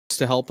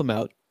to help him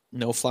out.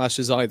 No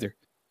flashes either.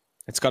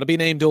 It's got to be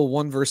an aim duel,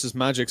 1 versus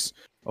Magix.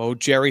 Oh,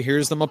 Jerry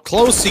hears them up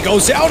close. He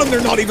goes out and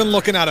they're not even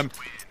looking at him.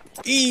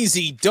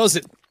 Easy does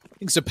it. I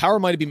think Zapower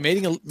might have been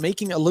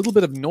making a little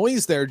bit of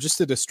noise there just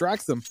to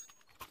distract them.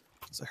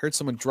 So I heard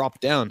someone drop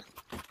down.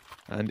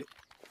 And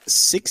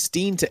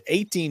 16 to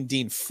 18,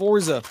 Dean.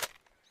 Forza.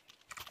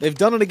 They've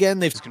done it again.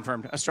 They've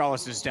confirmed.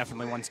 Astralis is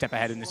definitely one step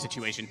ahead in this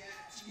situation.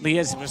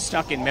 Liaz was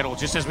stuck in middle,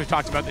 just as we've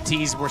talked about the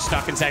T's were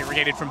stuck and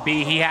segregated from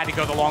B. He had to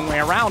go the long way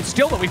around.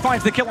 Still, though, he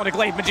finds the kill on a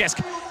Glaive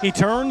Magisk. He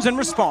turns and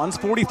responds,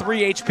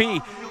 43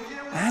 HP.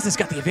 Az has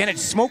got the advantage,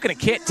 smoking a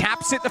kit,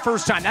 taps it the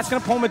first time. That's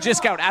going to pull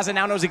Magisk out. Az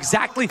now knows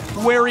exactly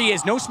where he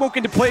is. No smoke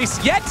into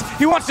place yet.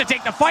 He wants to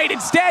take the fight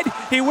instead.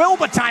 He will,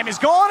 but time is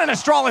gone, and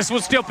Astralis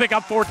will still pick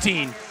up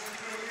 14.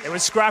 It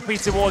was scrappy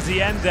towards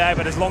the end there,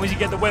 but as long as you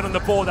get the win on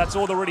the board, that's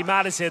all that really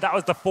matters here. That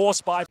was the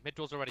force buy. Mid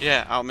door's already.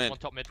 Yeah, out mid. One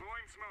top mid.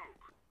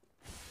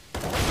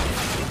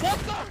 What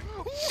the?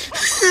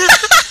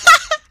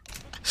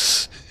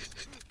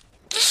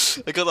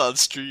 I got that on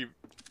stream.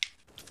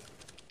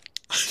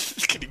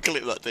 Can you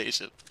clip that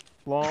nation?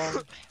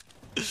 Long.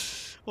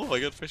 Oh my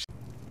god, fish.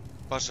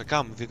 Pasha,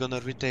 come, we're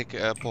gonna retake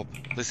pop.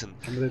 Listen.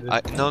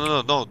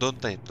 No,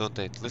 don't nade.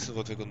 Listen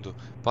what we're gonna do.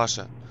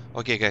 Pasha.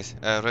 Okay guys,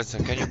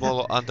 Redster, can you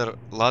ball under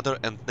ladder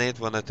and nade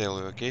when I tell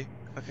you, okay?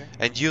 Okay.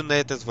 And you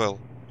nade as well.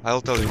 I'll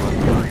tell you when.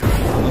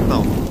 Not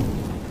now.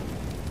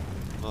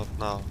 Not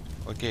now.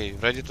 Okay,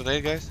 ready to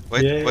nade, guys?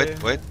 Wait, wait,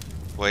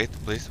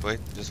 please, wait.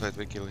 Just wait,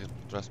 we kill him.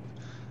 Trust me.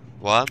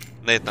 1,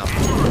 nade now.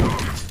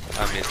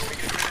 I missed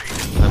again.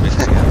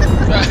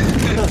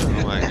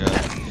 Oh my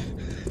god.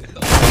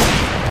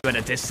 In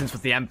a distance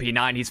with the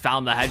MP9, he's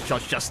found the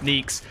headshots, just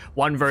sneaks.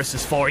 1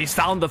 versus 4, he's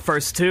found the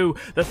first 2.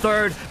 The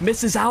third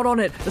misses out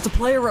on it. There's a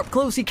player up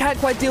close, he can't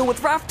quite deal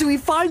with Raftu, he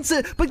finds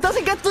it, but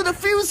doesn't get the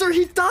diffuser,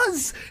 he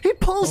does! He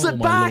pulls it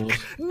back! Lord.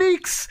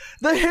 Neeks,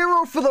 the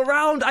hero for the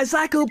round,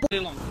 Isako.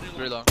 Very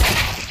long.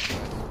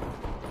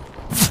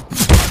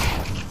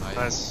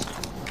 Nice.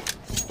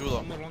 Too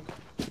long.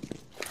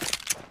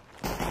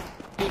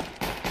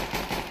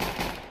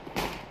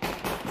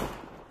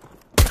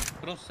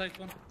 Cross side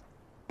one.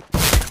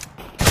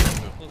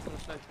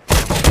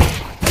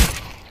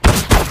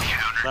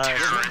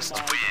 Nice.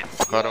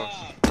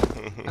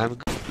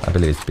 I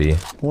believe it's B.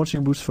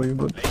 Watching boost for you,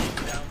 but.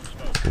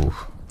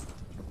 Oof.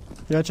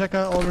 Yeah,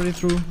 Cheka already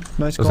through.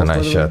 Nice call, call, a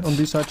nice shot. On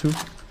B side too.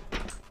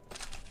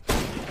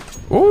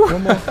 Ooh!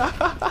 One more.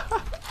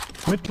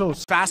 Mid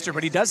close. Faster,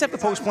 but he does have the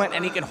post plant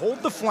and he can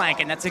hold the flank,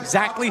 and that's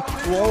exactly.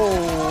 Whoa!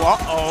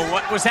 Uh-oh!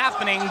 What was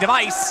happening?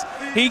 Device.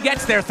 He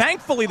gets there.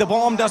 Thankfully, the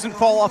bomb doesn't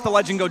fall off the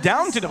ledge and go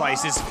down to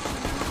Device's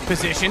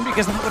position,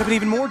 because that would have been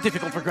even more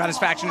difficult for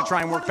Gratisfaction to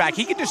try and work back.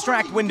 He can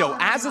distract Window.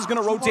 Az is going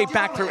to rotate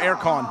back through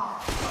Aircon.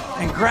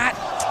 And Grat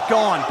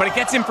gone, but it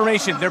gets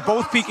information. They're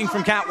both peeking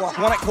from Catwalk.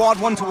 One at quad,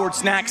 one towards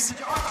Snacks.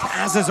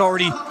 Az has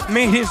already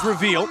made his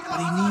reveal, but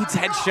he needs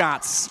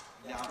headshots.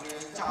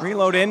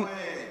 Reload in.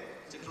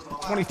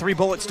 23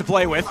 bullets to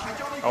play with.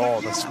 Oh,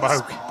 the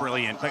smoke.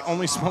 Brilliant. The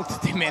only smoke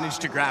that they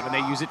managed to grab, and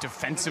they use it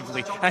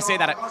defensively. And I say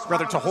that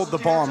rather to hold the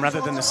bomb rather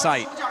than the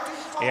site.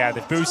 Yeah,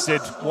 they've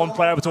boosted one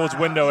player over towards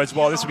window as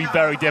well. This will be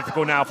very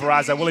difficult now for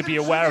Azza. Will he be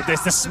aware of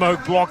this? The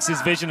smoke blocks his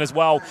vision as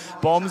well.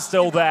 Bomb's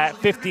still there.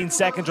 15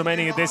 seconds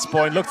remaining at this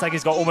point. Looks like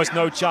he's got almost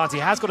no chance. He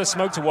has got a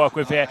smoke to work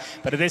with here,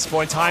 but at this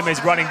point, time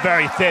is running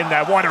very thin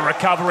there. What a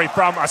recovery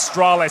from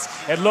Astralis.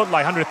 It looked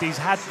like 100 Thieves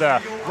had the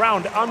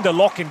round under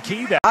lock and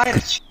key there.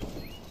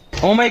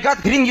 Oh my god,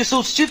 Green, you're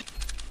so stupid.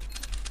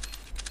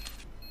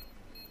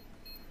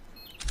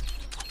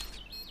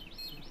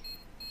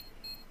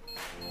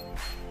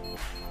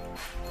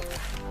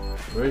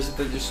 Where is it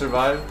that you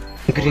survive?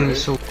 Green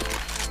is so...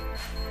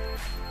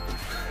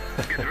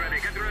 Get ready.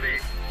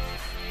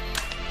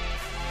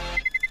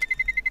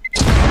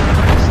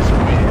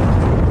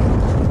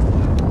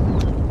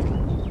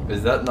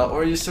 Is that not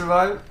where you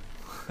survive?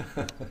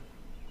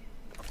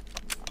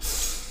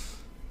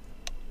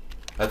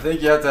 I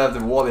think you have to have the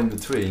wall in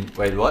between.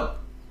 Wait, what?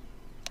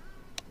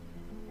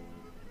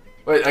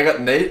 Wait, I got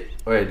nade?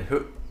 Wait,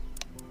 who?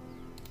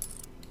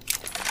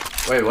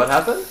 Wait, what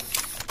happened?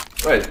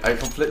 Wait, I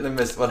completely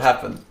missed what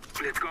happened.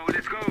 Let's go.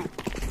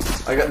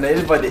 I got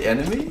naded by the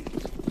enemy?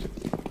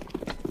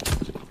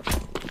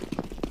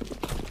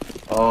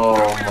 Oh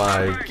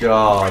my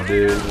god,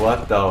 dude,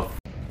 what the f?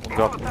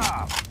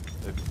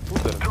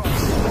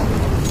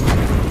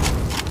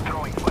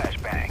 Throwing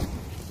flashbang.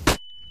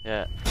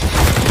 Yeah.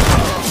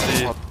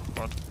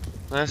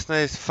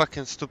 Nice,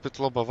 fucking stupid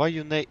Loba. Why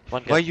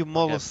you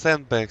molo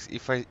sandbags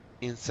if I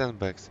in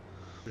sandbags?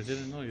 I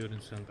didn't know you're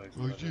in sandbags.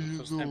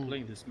 First time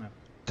playing this map.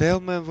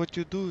 Tell man what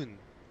you doing.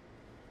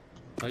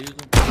 How you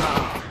doing?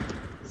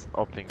 It's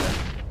opening there.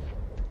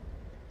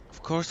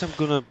 Of course I'm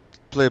gonna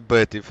play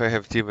bad if I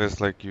have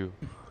teammates like you.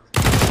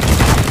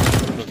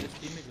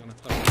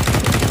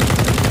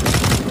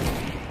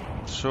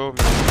 Show me.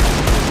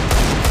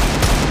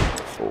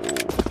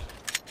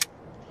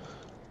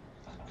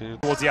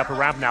 Towards the upper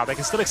ramp now. They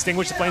can still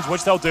extinguish the flames,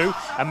 which they'll do,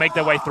 and make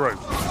their way through.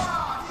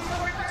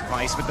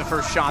 Device with the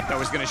first shot,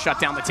 though, is going to shut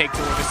down the take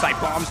toward the site.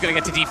 Bomb's going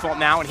to get to default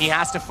now, and he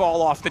has to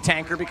fall off the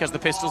tanker because the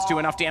pistols do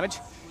enough damage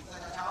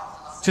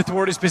to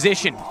thwart his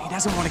position. He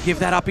doesn't want to give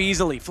that up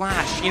easily.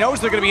 Flash, he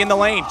knows they're going to be in the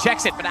lane.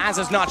 Checks it, but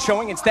Aza's not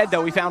showing. Instead,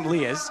 though, he found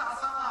Leah's.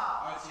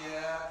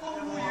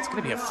 It's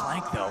going to be a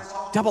flank, though.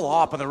 Double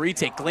op on the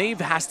retake.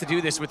 Glaive has to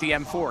do this with the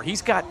M4.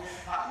 He's got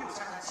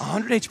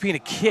 100 HP in a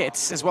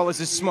kit, as well as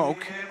his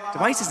smoke.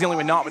 Device is the only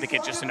one not with a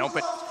kit, just to note,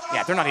 but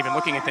yeah, they're not even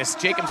looking at this.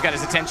 Jacob's got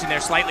his attention there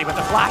slightly, but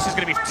the flash is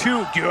going to be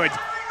too good,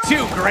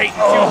 too great, and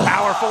too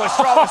powerful.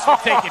 Astralis will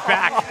take it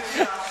back.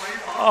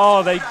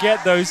 Oh, they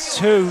get those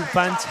two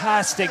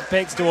fantastic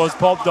picks towards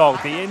Pop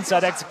Dog. The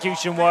inside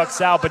execution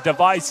works out, but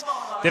Device...